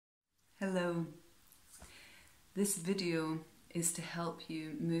Hello. This video is to help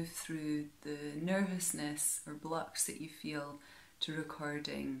you move through the nervousness or blocks that you feel to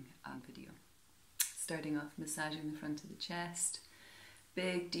recording a video. Starting off, massaging the front of the chest,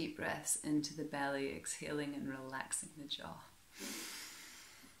 big deep breaths into the belly, exhaling and relaxing the jaw.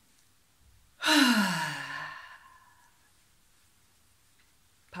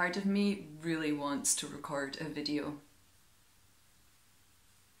 Part of me really wants to record a video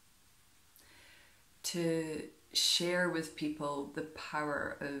to share with people the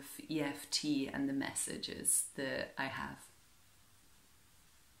power of EFT and the messages that I have.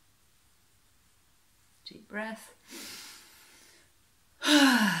 Deep breath.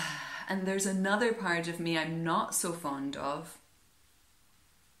 And there's another part of me I'm not so fond of,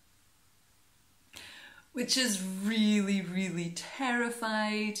 which is really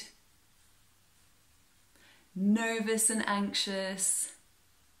terrified, nervous and anxious,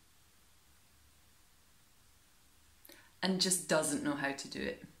 and just doesn't know how to do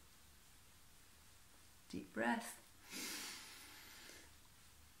it. Deep breath.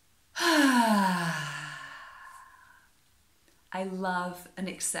 I love and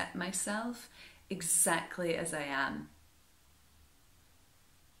accept myself exactly as I am.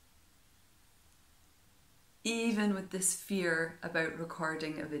 Even with this fear about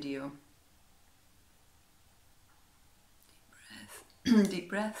recording a video. Deep breath. Deep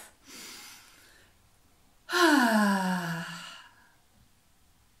breath.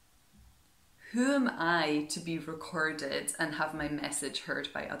 Who am I to be recorded and have my message heard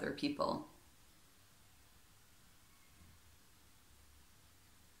by other people?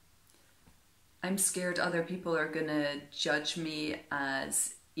 I'm scared other people are gonna judge me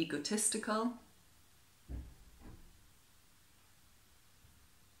as egotistical.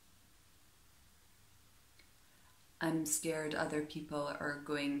 I'm scared other people are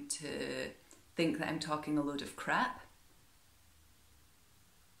going to think that I'm talking a load of crap.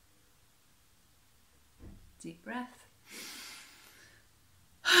 Deep breath.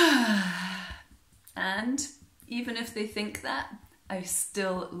 And even if they think that, I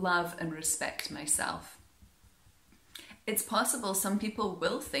still love and respect myself. It's possible some people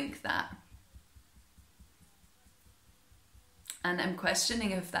will think that. And I'm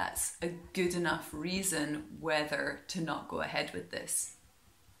questioning if that's a good enough reason whether to not go ahead with this.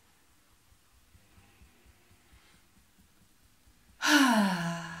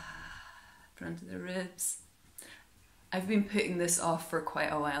 Front of the ribs. I've been putting this off for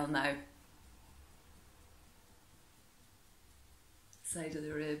quite a while now. Side of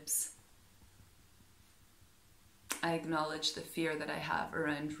the ribs. I acknowledge the fear that I have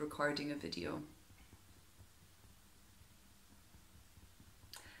around recording a video.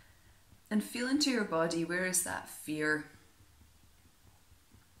 And feel into your body, where is that fear?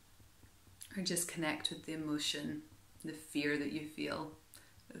 Or just connect with the emotion, the fear that you feel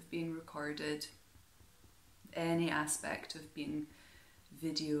of being recorded. Any aspect of being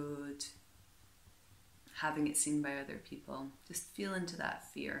videoed, having it seen by other people. Just feel into that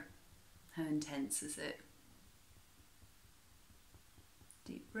fear. How intense is it?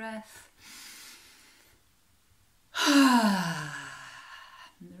 Deep breath. And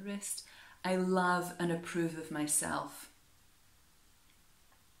the wrist. I love and approve of myself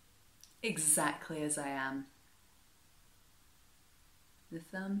exactly as I am. The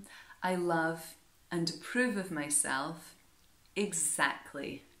thumb. I love and approve of myself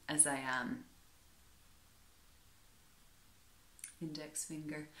exactly as I am. Index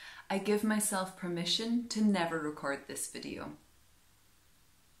finger. I give myself permission to never record this video.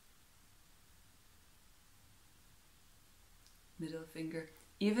 Middle finger.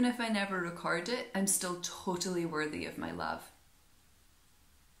 Even if I never record it, I'm still totally worthy of my love.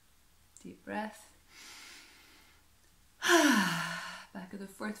 Deep breath. Back of the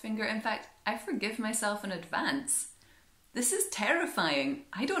fourth finger. In fact, I forgive myself in advance. This is terrifying.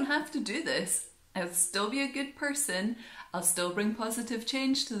 I don't have to do this. I'll still be a good person. I'll still bring positive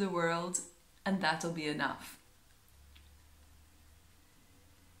change to the world, and that'll be enough.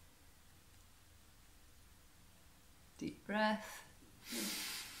 Deep breath.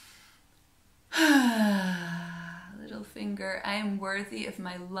 Little finger. I am worthy of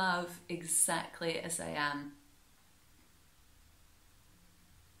my love exactly as I am.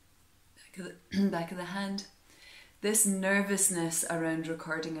 Back of the hand. This nervousness around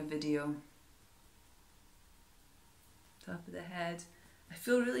recording a video. Top of the head. I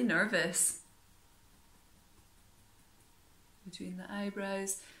feel really nervous. Between the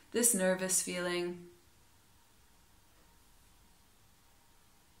eyebrows. This nervous feeling.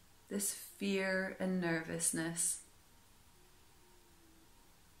 This fear and nervousness.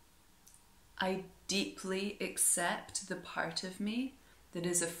 I deeply accept the part of me that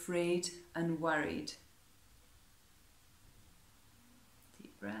is afraid and worried.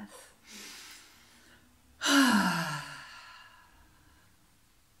 Deep breath.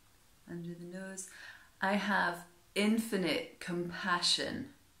 Under the nose. I have infinite compassion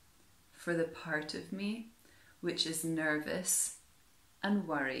for the part of me which is nervous and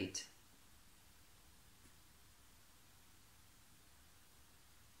worried.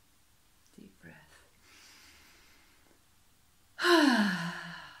 Deep breath.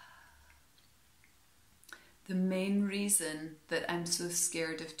 The main reason that I'm so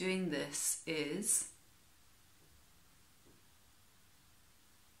scared of doing this is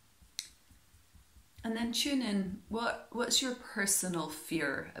and then tune in, what's your personal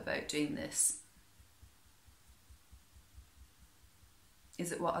fear about doing this?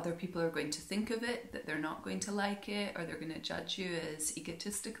 Is it what other people are going to think of it, that they're not going to like it, or they're going to judge you as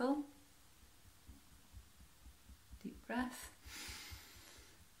egotistical? Deep breath.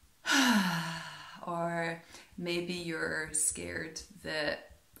 Or maybe you're scared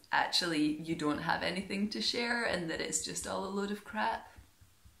that actually you don't have anything to share and that it's just all a load of crap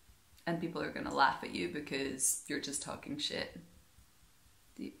and people are going to laugh at you because you're just talking shit.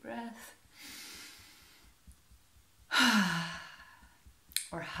 Deep breath.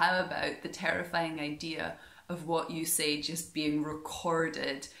 Or how about the terrifying idea of what you say just being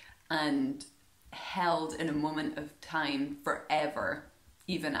recorded and held in a moment of time forever,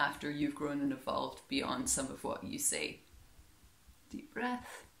 even after you've grown and evolved beyond some of what you say? Deep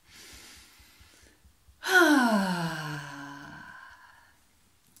breath.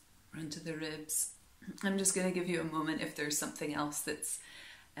 Run to the ribs. I'm just going to give you a moment if there's something else that's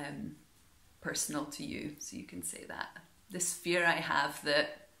personal to you, so you can say that. This fear I have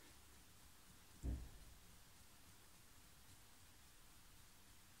that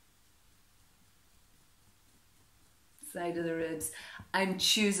side of the ribs, I'm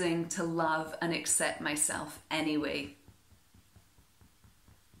choosing to love and accept myself anyway.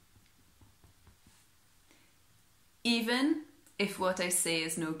 Even if what I say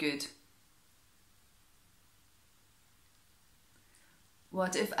is no good.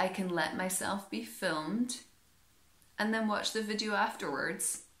 What if I can let myself be filmed and then watch the video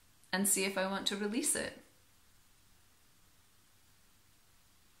afterwards and see if I want to release it?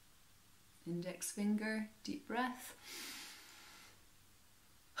 Index finger, deep breath.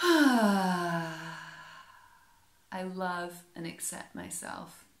 I love and accept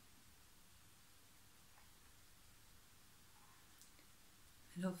myself.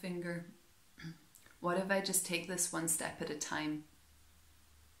 Middle finger. What if I just take this one step at a time?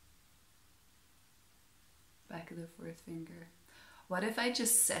 Back of the fourth finger. What if I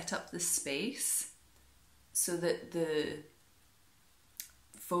just set up the space so that the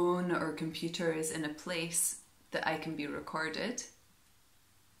phone or computer is in a place that I can be recorded?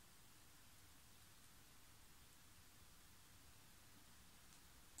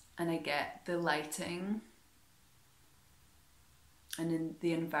 And I get the lighting and in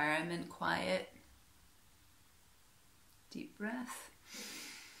the environment quiet. Deep breath.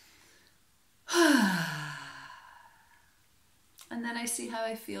 And then I see how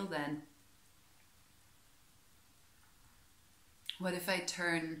I feel then. What if I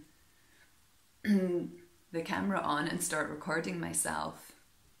turn the camera on and start recording myself?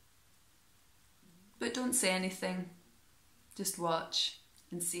 But don't say anything. Just watch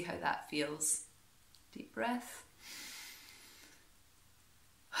and see how that feels. Deep breath.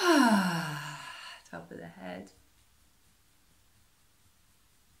 Top of the head.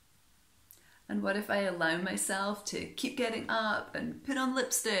 And what if I allow myself to keep getting up and put on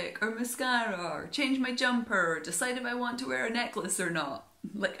lipstick or mascara or change my jumper or decide if I want to wear a necklace or not,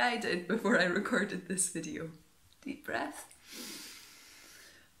 like I did before I recorded this video? Deep breath.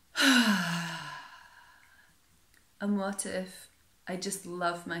 And what if I just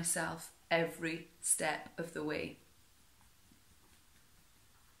love myself every step of the way?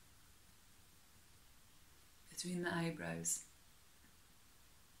 Between the eyebrows.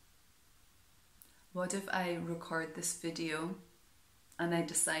 What if I record this video and I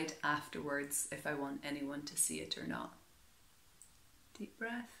decide afterwards if I want anyone to see it or not? Deep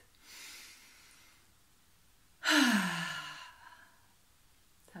breath.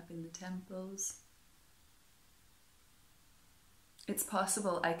 Tapping the temples. It's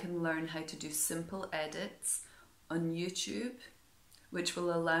possible I can learn how to do simple edits on YouTube, which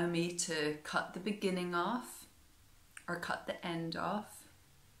will allow me to cut the beginning off or cut the end off.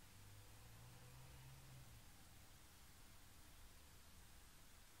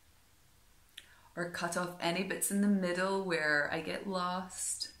 Or cut off any bits in the middle where I get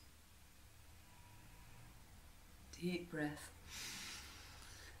lost. Deep breath.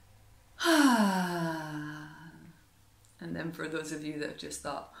 And then for those of you that have just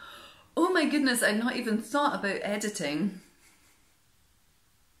thought, oh my goodness, I've not even thought about editing.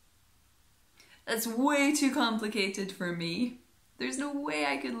 That's way too complicated for me. There's no way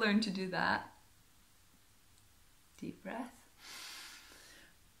I could learn to do that. Deep breath.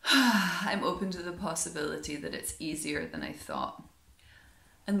 I'm open to the possibility that it's easier than I thought.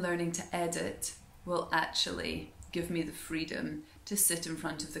 And learning to edit will actually give me the freedom to sit in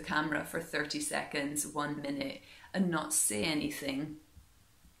front of the camera for 30 seconds, 1 minute, and not say anything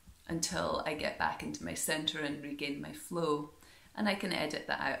until I get back into my center and regain my flow, and I can edit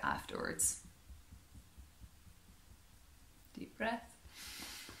that out afterwards. Deep breath.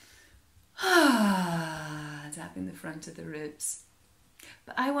 Tapping the front of the ribs.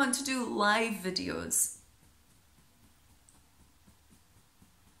 But I want to do live videos.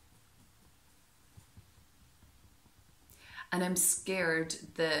 And I'm scared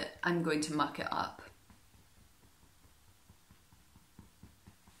that I'm going to muck it up.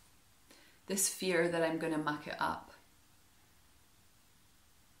 This fear that I'm going to muck it up.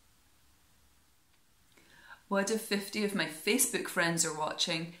 What if 50 of my Facebook friends are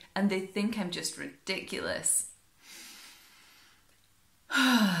watching and they think I'm just ridiculous?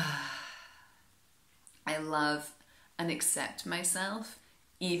 I love and accept myself,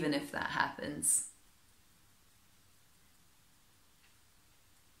 even if that happens.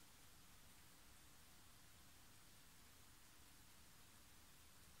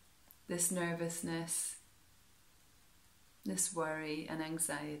 This nervousness, this worry and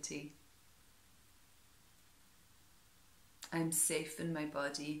anxiety. I'm safe in my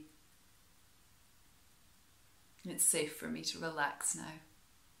body. It's safe for me to relax now.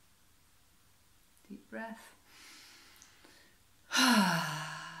 Deep breath.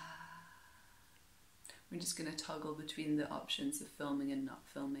 We're just going to toggle between the options of filming and not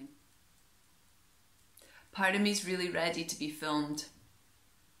filming. Part of me is really ready to be filmed.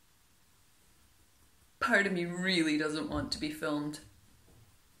 Part of me really doesn't want to be filmed.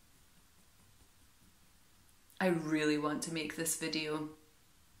 I really want to make this video.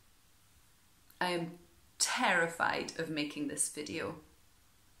 I am terrified of making this video.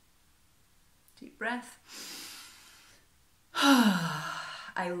 Deep breath.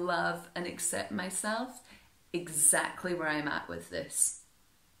 I love and accept myself exactly where I'm at with this.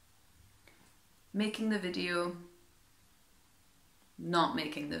 Making the video, not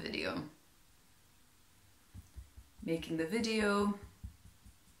making the video. Making the video,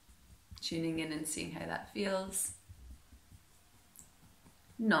 tuning in and seeing how that feels.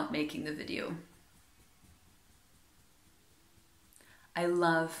 Not making the video. I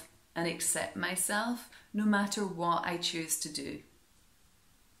love and accept myself no matter what I choose to do.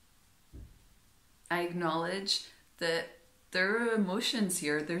 I acknowledge that there are emotions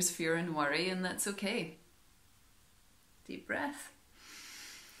here, there's fear and worry, and that's okay. Deep breath.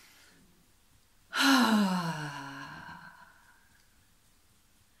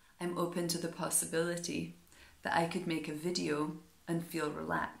 I'm open to the possibility that I could make a video and feel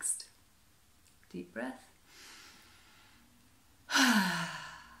relaxed. Deep breath.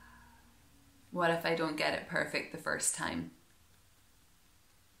 What if I don't get it perfect the first time?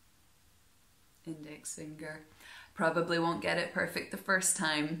 Index finger. Probably won't get it perfect the first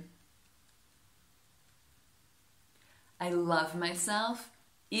time. I love myself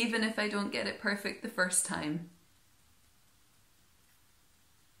even if I don't get it perfect the first time.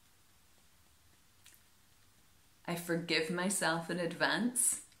 I forgive myself in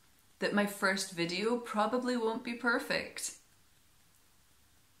advance that my first video probably won't be perfect.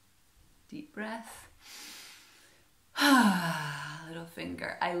 Deep breath. Little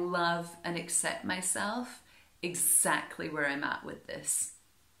finger. I love and accept myself exactly where I'm at with this.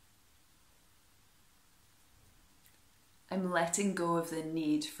 I'm letting go of the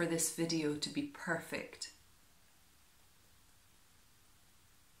need for this video to be perfect.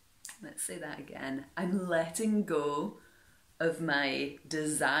 Let's say that again. I'm letting go of my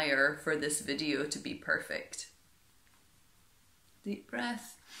desire for this video to be perfect. Deep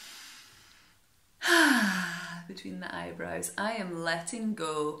breath. Between the eyebrows. I am letting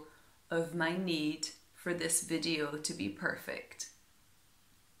go of my need for this video to be perfect.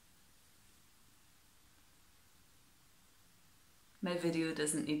 My video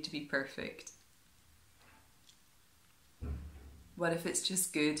doesn't need to be perfect. What if it's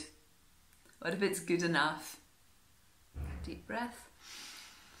just good? What if it's good enough? Deep breath.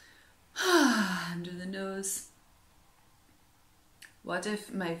 Under the nose. What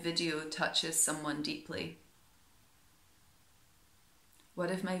if my video touches someone deeply? What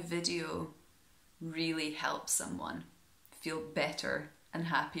if my video really help someone feel better and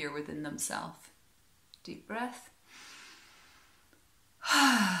happier within themselves? Deep breath.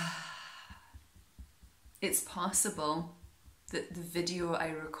 It's possible that the video I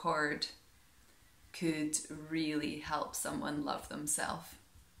record could really help someone love themselves.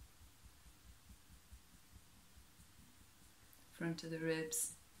 Front of the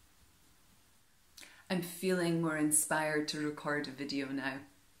ribs. I'm feeling more inspired to record a video now.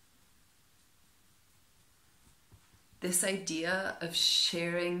 This idea of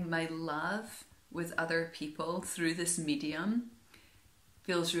sharing my love with other people through this medium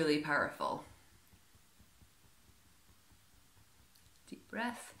feels really powerful. Deep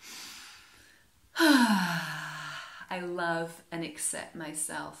breath. I love and accept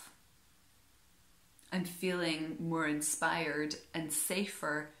myself. I'm feeling more inspired and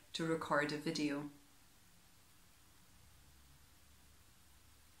safer to record a video.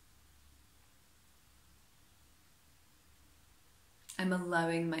 I'm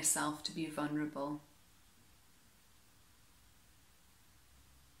allowing myself to be vulnerable.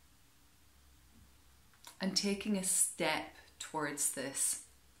 I'm taking a step towards this.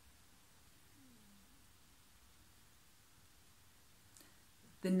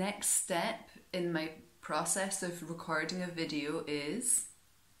 The next step in my process of recording a video is,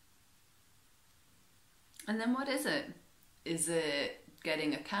 and then what is it? Is it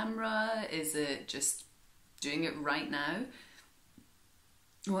getting a camera? Is it just doing it right now?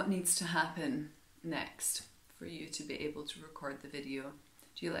 What needs to happen next for you to be able to record the video?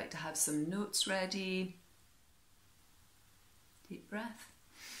 Do you like to have some notes ready? Deep breath.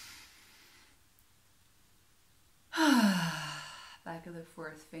 Back of the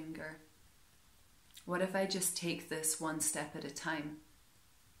fourth finger. What if I just take this one step at a time?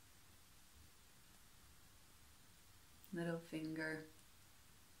 Middle finger.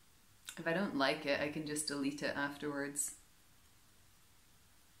 If I don't like it, I can just delete it afterwards.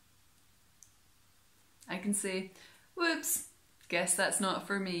 I can say, whoops, guess that's not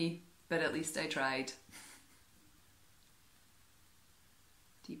for me, but at least I tried.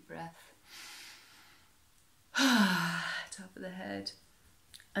 Deep breath. Top of the head.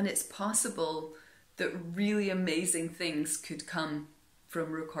 And it's possible that really amazing things could come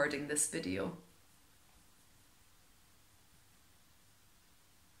from recording this video.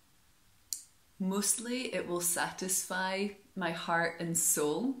 Mostly it will satisfy my heart and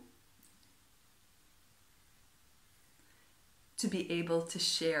soul to be able to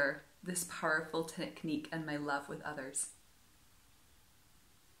share this powerful technique and my love with others.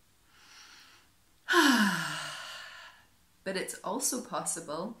 But it's also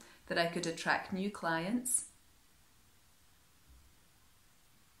possible that I could attract new clients,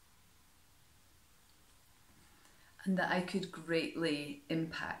 and that I could greatly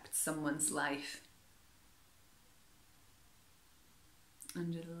impact someone's life.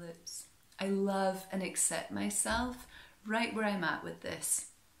 Under the lips. I love and accept myself right where I'm at with this.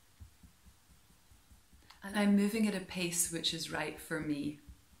 And I'm moving at a pace which is right for me.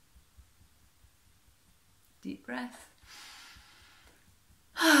 Deep breath.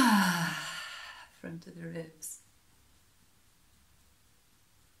 Front of the ribs.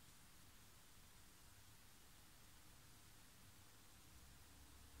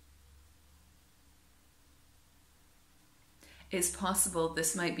 It's possible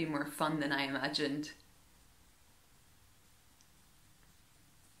this might be more fun than I imagined.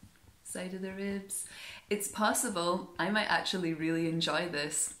 Side of the ribs. It's possible I might actually really enjoy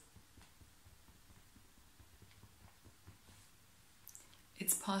this.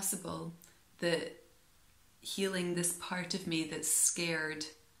 It's possible that healing this part of me that's scared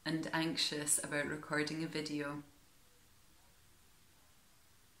and anxious about recording a video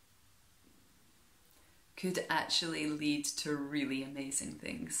could actually lead to really amazing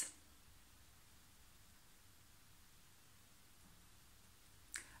things.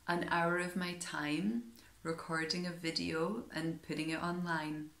 An hour of my time recording a video and putting it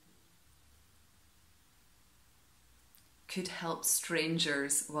online could help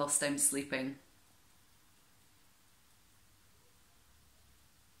strangers whilst I'm sleeping.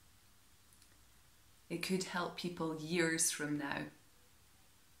 It could help people years from now.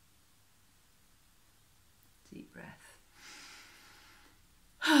 Deep breath.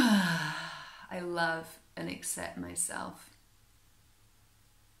 I love and accept myself.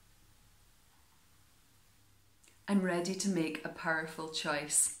 I'm ready to make a powerful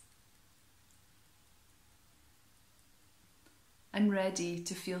choice. I'm ready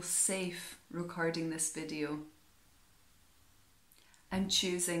to feel safe recording this video. I'm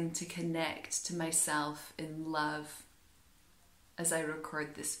choosing to connect to myself in love as I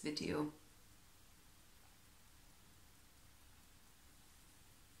record this video.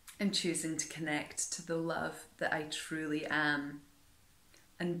 I'm choosing to connect to the love that I truly am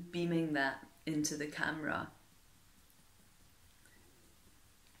and beaming that into the camera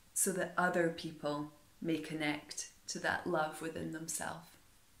so that other people may connect to that love within themselves.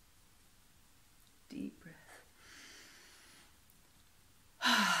 Deep breath.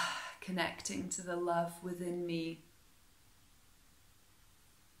 Connecting to the love within me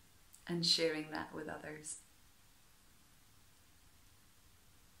and sharing that with others.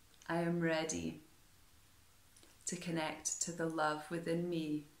 I am ready to connect to the love within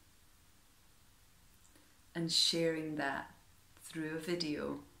me and sharing that through a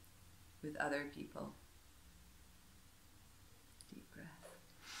video with other people. Deep breath.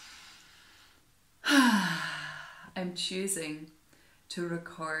 I'm choosing to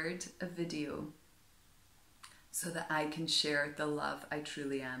record a video so that I can share the love I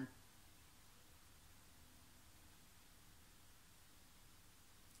truly am.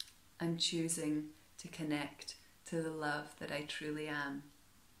 I'm choosing to connect to the love that I truly am.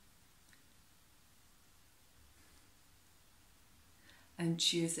 I'm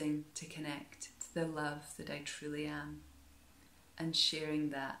choosing to connect to the love that I truly am and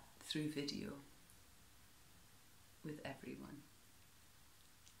sharing that through video with everyone.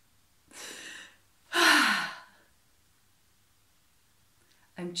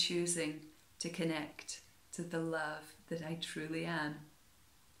 I'm choosing to connect to the love that I truly am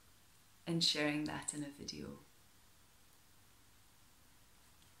and sharing that in a video.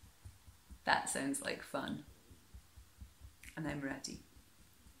 That sounds like fun, and I'm ready.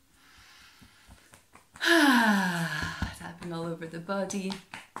 Tapping all over the body.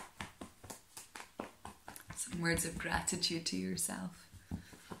 Some words of gratitude to yourself.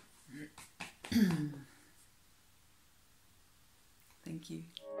 Thank you.